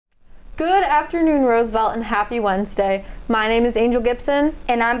Good afternoon, Roosevelt, and happy Wednesday. My name is Angel Gibson.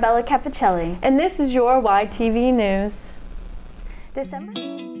 And I'm Bella Capicelli. And this is your YTV News. December.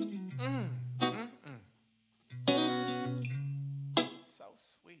 So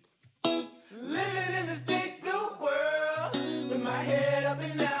sweet. Living in this big blue world with my head up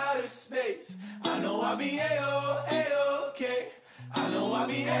in outer space. I know I'll be A-O-A-OK. I know I'll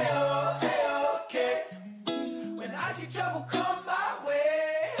be A-O-A-OK. When I see trouble come my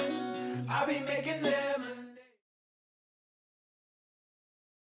way, I'll be making lemonade.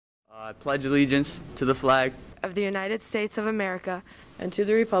 I pledge allegiance to the flag of the United States of America and to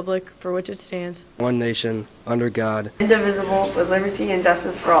the republic for which it stands, one nation, under God, indivisible, with liberty and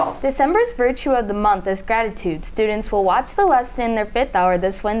justice for all. December's virtue of the month is gratitude. Students will watch the lesson in their 5th hour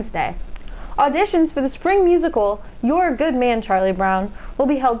this Wednesday. Auditions for the spring musical, You're a Good Man, Charlie Brown, will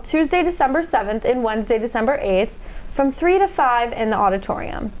be held Tuesday, December 7th and Wednesday, December 8th from 3 to 5 in the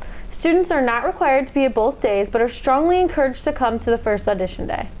auditorium. Students are not required to be at both days, but are strongly encouraged to come to the first audition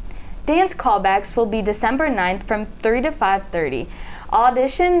day. Dance callbacks will be December 9th from 3 to 5:30.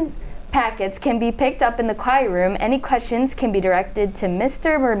 Audition packets can be picked up in the choir room. Any questions can be directed to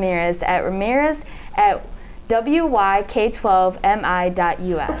Mr. Ramirez at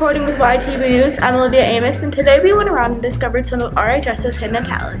wyk12mi.us. Reporting with YTV News, I'm Olivia Amos, and today we went around and discovered some of RHS's hidden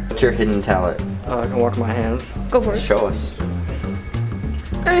talents. What's your hidden talent? I can walk my hands. Go for it. Show us.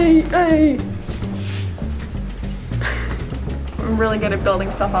 Hey! I'm really good at building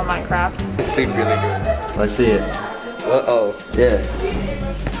stuff on Minecraft. You speak really good. Let's see it. Uh-oh. Yeah.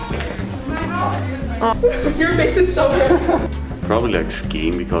 Your face is so good. Probably like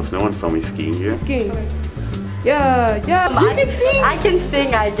skiing because no one saw me skiing here. Skiing. Yeah. You can sing. I can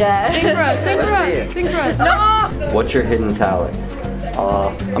sing, I guess. Sing for us. No! What's your hidden talent?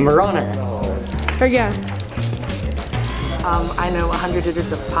 I'm a runner. Again. I know 100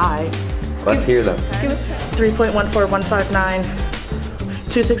 digits of pi. Let's hear them. 3.14159,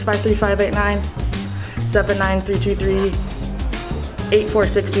 2653589, 79323,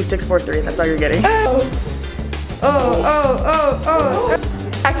 8462643. That's all you're getting. Oh.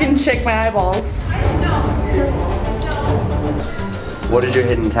 I can shake my eyeballs. What is your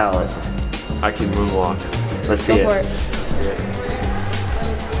hidden talent? I can moonwalk. Let's see it. Go for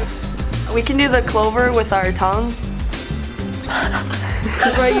it. We can do the clover with our tongue.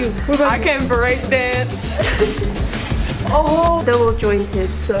 What about you? I can break dance. Double jointed,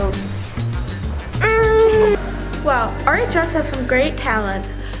 so. Wow, RHS has some great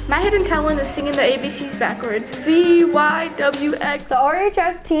talents. My hidden talent is singing the ABCs backwards. Z-Y-W-X. The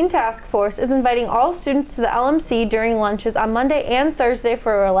RHS Teen Task Force is inviting all students to the LMC during lunches on Monday and Thursday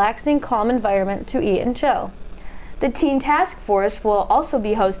for a relaxing, calm environment to eat and chill. The Teen Task Force will also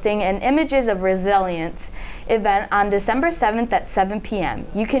be hosting an Images of Resilience event on December 7th at 7 p.m.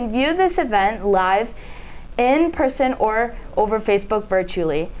 You can view this event live in person or over Facebook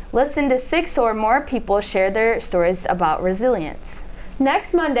virtually. Listen to 6 or more people share their stories about resilience.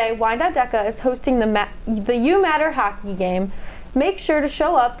 Next Monday, Wyandotte DECA is hosting the You Matter hockey game. Make sure to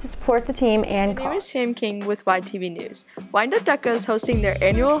show up to support the team and My call. name is Sam King with YTV News. Wyandotte DECA is hosting their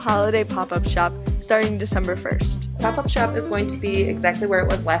annual holiday pop-up shop starting December 1st. Pop-up shop is going to be exactly where it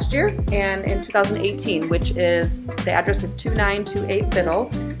was last year and in 2018, which is, the address is 2928 Biddle.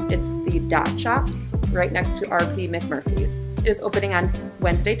 It's the Dot Shops right next to RP McMurphy's. It is opening on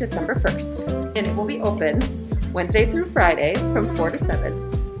Wednesday, December 1st, and it will be open Wednesday through Fridays from 4 to 7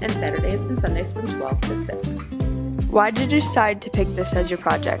 and Saturdays and Sundays from 12 to 6. Why did you decide to pick this as your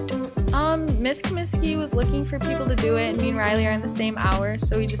project? Miss Comiskey was looking for people to do it, and me and Riley are in the same hour,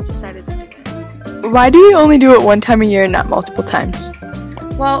 so we just decided to do it. Why do you only do it one time a year and not multiple times?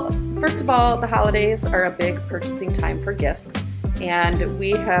 Well, first of all, the holidays are a big purchasing time for gifts, and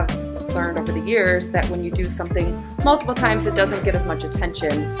we have learned over the years that when you do something multiple times, it doesn't get as much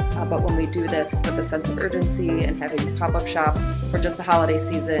attention, but when we do this with a sense of urgency and having a pop-up shop for just the holiday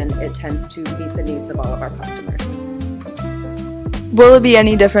season, it tends to meet the needs of all of our customers. Will it be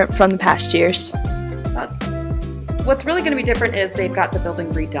any different from the past years? What's really going to be different is they've got the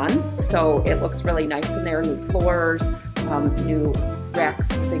building redone, so it looks really nice in there, new floors, new racks,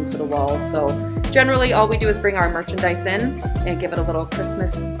 things for the walls. So generally all we do is bring our merchandise in and give it a little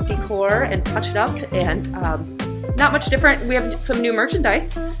Christmas decor and touch it up, and not much different. We have some new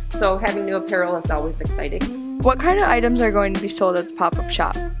merchandise, so having new apparel is always exciting. What kind of items are going to be sold at the pop-up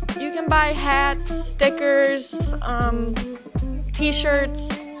shop? You can buy hats, stickers,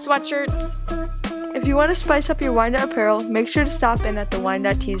 t-shirts, sweatshirts. If you want to spice up your Wyandotte apparel, make sure to stop in at the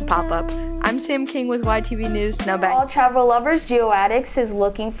Wyandotte Tees pop-up. I'm Sam King with YTV News. Now back. All travel lovers, GeoAddicts is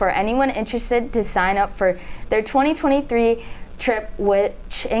looking for anyone interested to sign up for their 2023 trip,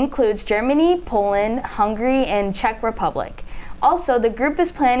 which includes Germany, Poland, Hungary, and Czech Republic. Also, the group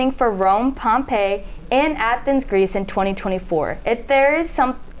is planning for Rome, Pompeii, and Athens, Greece in 2024. If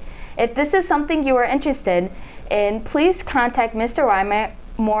this is something you are interested in, please contact Mr.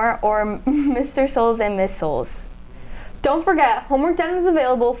 Wymore or Mr. Souls and Miss Souls. Don't forget, Homework Den is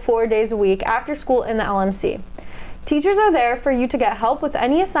available 4 days a week after school in the LMC. Teachers are there for you to get help with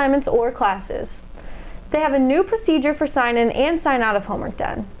any assignments or classes. They have a new procedure for sign-in and sign-out of Homework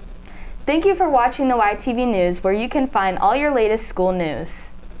Den. Thank you for watching the YTV News, where you can find all your latest school news.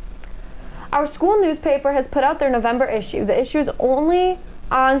 Our school newspaper has put out their November issue. The issue is only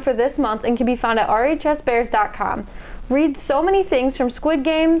on for this month and can be found at rhsbears.com. Read so many things from Squid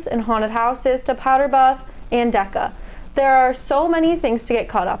Games and haunted houses to Powder Buff and Deca. There are so many things to get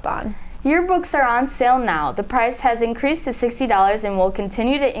caught up on. Yearbooks are on sale now. The price has increased to $60 and will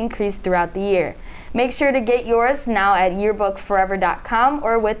continue to increase throughout the year. Make sure to get yours now at yearbookforever.com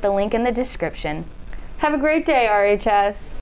or with the link in the description. Have a great day, RHS.